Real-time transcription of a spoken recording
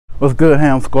What's good,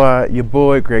 Ham Squad? Your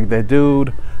boy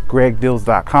GregThatDude,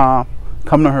 GregDeals.com.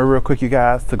 Coming on here real quick, you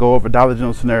guys, to go over Dollar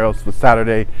General scenarios for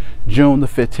Saturday, June the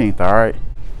 15th. All right.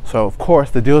 So of course,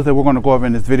 the deals that we're going to go over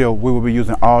in this video, we will be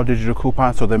using all digital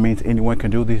coupons. So that means anyone can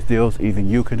do these deals, even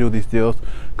you can do these deals,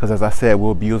 because as I said,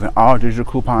 we'll be using all digital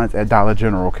coupons at Dollar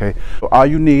General. Okay, so all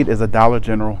you need is a Dollar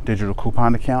General digital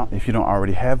coupon account. If you don't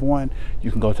already have one, you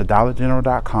can go to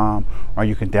dollargeneral.com, or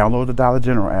you can download the Dollar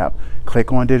General app,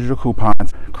 click on digital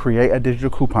coupons, create a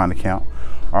digital coupon account.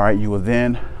 All right, you will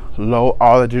then load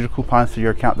all the digital coupons to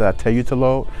your account that I tell you to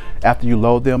load. After you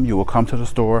load them, you will come to the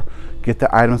store, get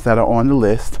the items that are on the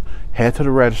list, head to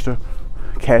the register,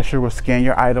 cashier will scan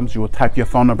your items, you will type your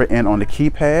phone number in on the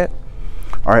keypad.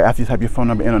 All right, after you type your phone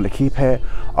number in on the keypad,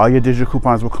 all your digital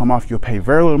coupons will come off. You'll pay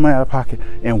very little money out of pocket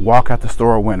and walk out the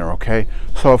store a winner. Okay,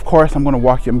 so of course I'm going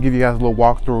to give you guys a little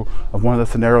walkthrough of one of the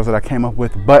scenarios that I came up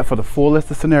with, but for the full list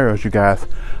of scenarios, you guys,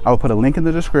 I will put a link in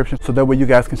the description so that way you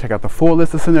guys can check out the full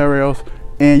list of scenarios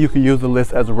and you can use the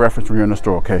list as a reference when you're in the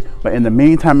store. Okay, but in the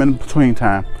meantime, in between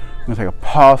time, I'm gonna take a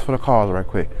pause for the calls right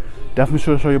quick. Definitely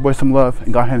sure to show your boy some love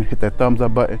and go ahead and hit that thumbs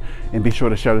up button and be sure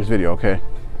to share this video. Okay,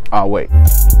 I'll wait.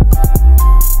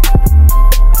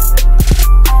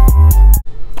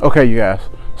 Okay, you guys,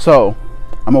 so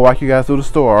I'm gonna walk you guys through the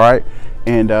store, all right,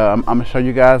 and I'm gonna show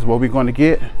you guys what we're going to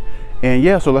get, and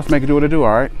yeah, so let's make it do what it do.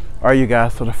 All right, you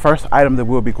guys, so the first item that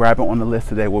we'll be grabbing on the list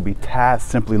today will be Tide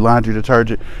Simply laundry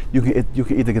detergent. You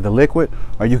can either get the liquid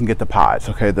or you can get the pods.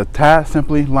 Okay, the Tide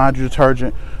Simply laundry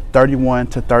detergent, 31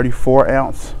 to 34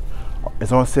 ounce,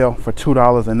 is on sale for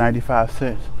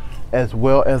 $2.95, as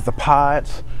well as the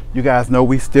pods. You guys know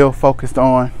we still focused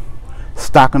on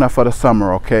stocking up for the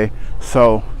summer. Okay,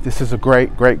 so this is a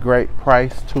great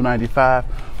price, $2.95.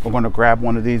 We're going to grab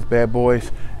one of these bad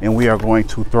boys and we are going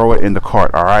to throw it in the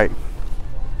cart. All right,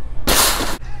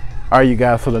 you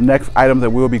guys, so the next item that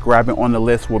we'll be grabbing on the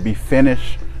list will be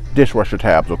Finish dishwasher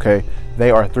tabs. Okay, they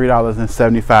are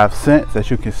 $3.75, as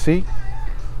you can see.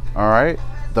 All right,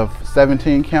 the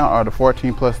 17 count or the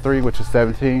 14 plus 3, which is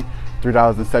 17,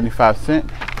 $3.75.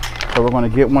 So we're going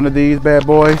to get one of these bad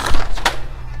boys.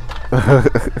 We're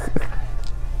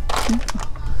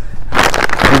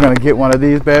going to get one of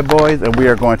these bad boys and we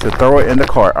are going to throw it in the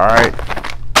cart. All right,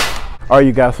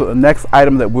 you guys, so the next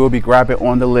item that we'll be grabbing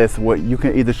on the list, what you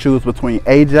can either choose between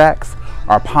Ajax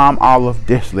or Palm Olive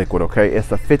dish liquid. Okay,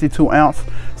 it's a 52 ounce.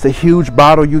 It's a huge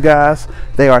bottle, you guys.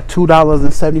 They are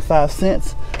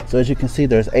 $2.75. So as you can see,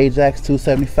 there's Ajax,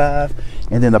 $2.75,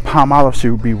 and then the Palm Olive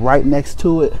should be right next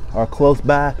to it or close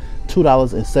by,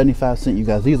 $2.75. You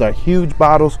guys, these are huge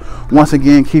bottles. Once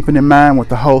again, keeping in mind with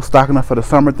the whole stocking up for the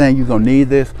summer thing, you're gonna need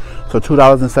this. So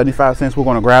 $2.75. We're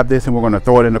gonna grab this and we're gonna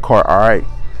throw it in the cart. All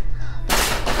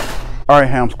right,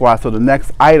 Ham Squad, so the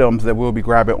next items that we'll be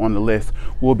grabbing on the list,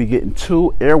 we'll be getting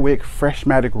 2 Airwick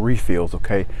Freshmatic refills.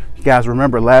 Okay, you guys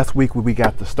remember last week we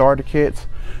got the starter kits.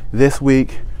 This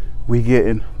week we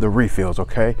getting the refills.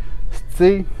 Okay,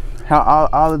 see how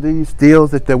all of these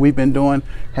deals that we've been doing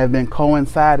have been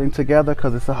coinciding together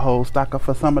because it's a whole stock up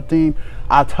for summer theme.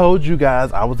 I told you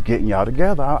guys I was getting y'all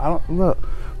together.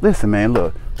 Listen, man,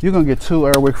 look, you're gonna get 2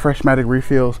 Airwick Freshmatic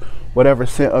refills, whatever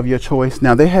scent of your choice.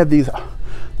 Now they have these.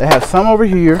 They have some over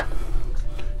here,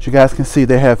 as you guys can see.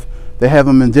 They have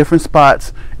them in different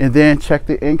spots, and then check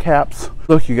the end caps.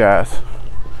 Look, you guys,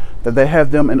 that they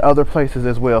have them in other places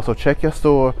as well. So check your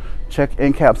store, check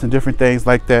end caps and different things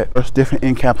like that. There's different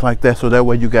end caps like that, so that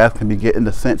way you guys can be getting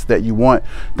the scents that you want.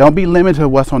 Don't be limited to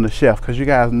what's on the shelf, because you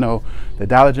guys know the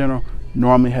Dollar General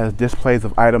normally has displays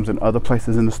of items in other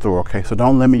places in the store. Okay, so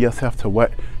don't limit yourself to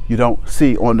what you don't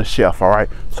see on the shelf. All right,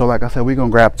 so like I said, we're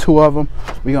gonna grab 2 of them.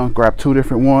 We're gonna grab 2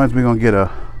 different ones. We're gonna get a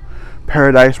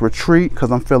Paradise Retreat because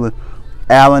I'm feeling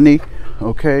Allen-y.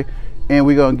 Okay, and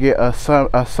we're gonna get a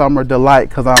Summer Delight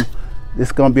because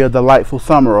it's gonna be a delightful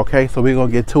summer. Okay, so we're gonna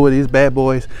get 2 of these bad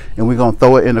boys and we're gonna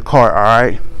throw it in the cart.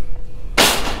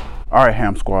 All right,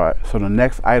 Ham Squad, so the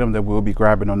next item that we'll be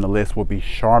grabbing on the list will be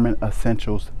Charmin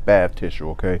Essentials bath tissue.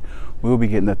 Okay, we'll be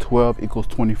getting the 12 equals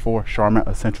 24 Charmin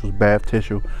Essentials bath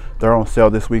tissue. They're on sale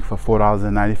this week for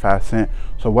 $4.95.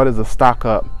 So what is a stock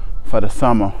up for the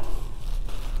summer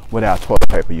without toilet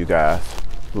paper, you guys?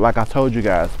 Like I told you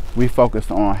guys, we focused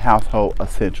on household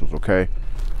essentials. Okay,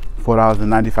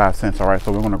 $4.95. All right,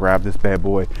 so we're gonna grab this bad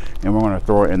boy and we're gonna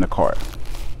throw it in the cart.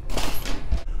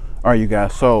 All right, you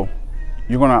guys, so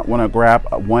you're gonna want to grab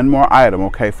one more item,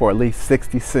 okay, for at least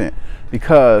 60 cents,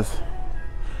 because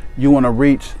you want to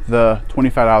reach the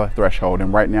 $25 threshold,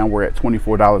 and right now we're at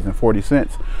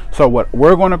 $24.40. So what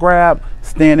we're going to grab,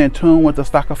 stand in tune with the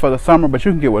stocker for the summer, but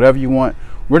you can get whatever you want.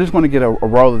 We're just going to get a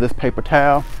roll of this paper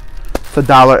towel, It's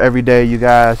 $1 every day, you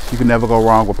guys. You can never go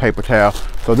wrong with paper towel.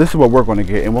 So this is what we're going to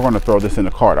get, and we're going to throw this in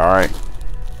the cart, all right?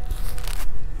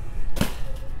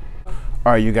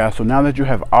 All right, you guys, so now that you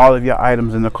have all of your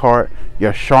items in the cart,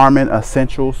 your Charmin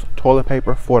Essentials toilet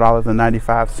paper,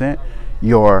 $4.95.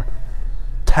 Your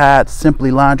Tide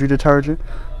Simply Laundry Detergent,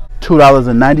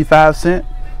 $2.95.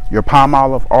 Your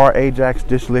Palmolive or Ajax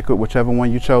dish liquid, whichever one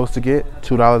you chose to get,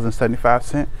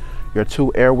 $2.75. Your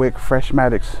 2 Airwick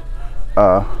Freshmatics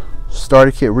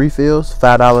starter kit refills,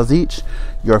 $5 each.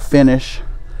 Your Finish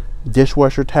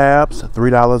dishwasher tabs,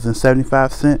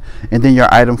 $3.75, and then your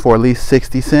item for at least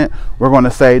 60 cents. We're going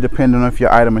to say, depending on if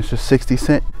your item is just 60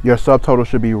 cents, your subtotal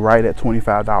should be right at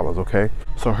 $25. Okay,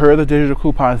 so here are the digital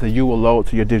coupons that you will load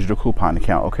to your digital coupon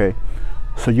account. Okay,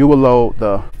 so you will load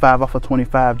the 5 off of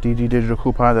 25 DG digital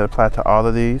coupon that apply to all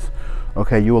of these.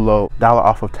 Okay, you will load $1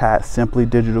 off of Tide Simply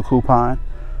digital coupon,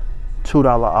 $2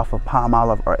 off of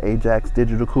Palmolive or Ajax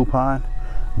digital coupon,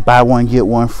 buy one get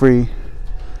one free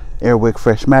Airwick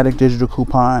Freshmatic digital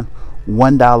coupon,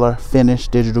 $1 Finish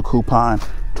digital coupon,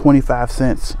 25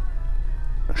 cents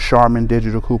Charmin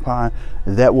digital coupon.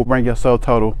 That will bring your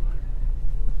subtotal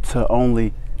to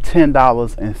only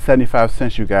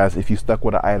 $10.75, you guys, if you stuck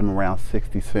with an item around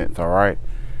 60 cents. All right,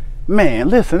 man,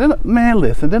 listen,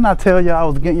 didn't I tell y'all I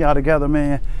was getting y'all together,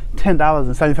 man?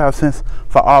 $10.75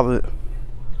 for all of it.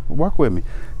 Work with me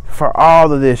for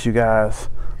all of this, you guys,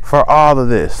 for all of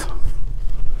this.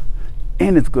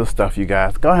 And it's good stuff, you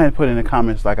guys. Go ahead and put in the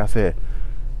comments. Like I said,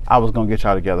 I was gonna get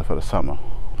y'all together for the summer.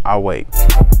 I'll wait.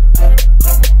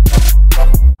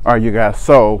 All right, you guys,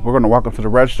 so we're gonna walk up to the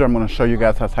register. I'm gonna show you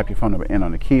guys how to type your phone number in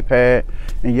on the keypad.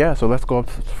 And yeah, so let's go up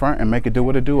to the front and make it do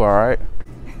what it do. All right,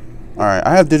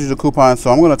 I have digital coupons,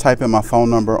 so I'm gonna type in my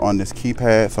phone number on this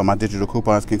keypad so my digital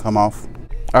coupons can come off.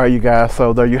 All right, you guys,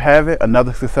 so there you have it,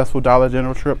 another successful Dollar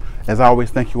General trip. As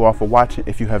always, thank you all for watching.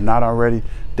 If you have not already,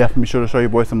 definitely be sure to show your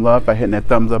boy some love by hitting that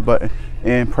thumbs up button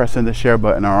and pressing the share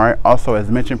button. All right, also,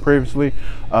 as mentioned previously,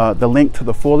 the link to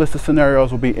the full list of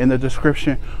scenarios will be in the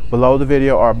description below the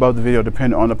video or above the video,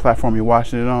 depending on the platform you're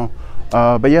watching it on.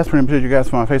 But yes, pretty much you guys,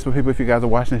 for my Facebook people, if you guys are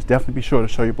watching this, definitely be sure to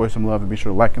show your boy some love and be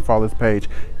sure to like and follow this page,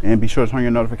 and be sure to turn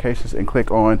your notifications and click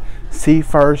on see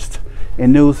first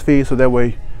in news feed, so that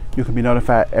way you can be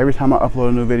notified every time I upload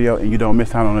a new video and you don't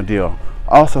miss out on a deal.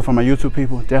 Also, for my YouTube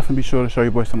people, definitely be sure to show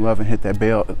your boy some love and hit that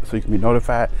bell so you can be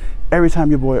notified every time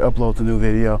your boy uploads a new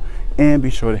video, and be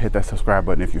sure to hit that subscribe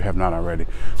button if you have not already.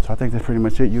 So I think that's pretty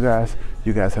much it, you guys.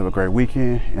 You guys have a great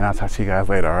weekend, and I'll talk to you guys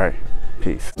later. All right,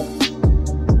 peace.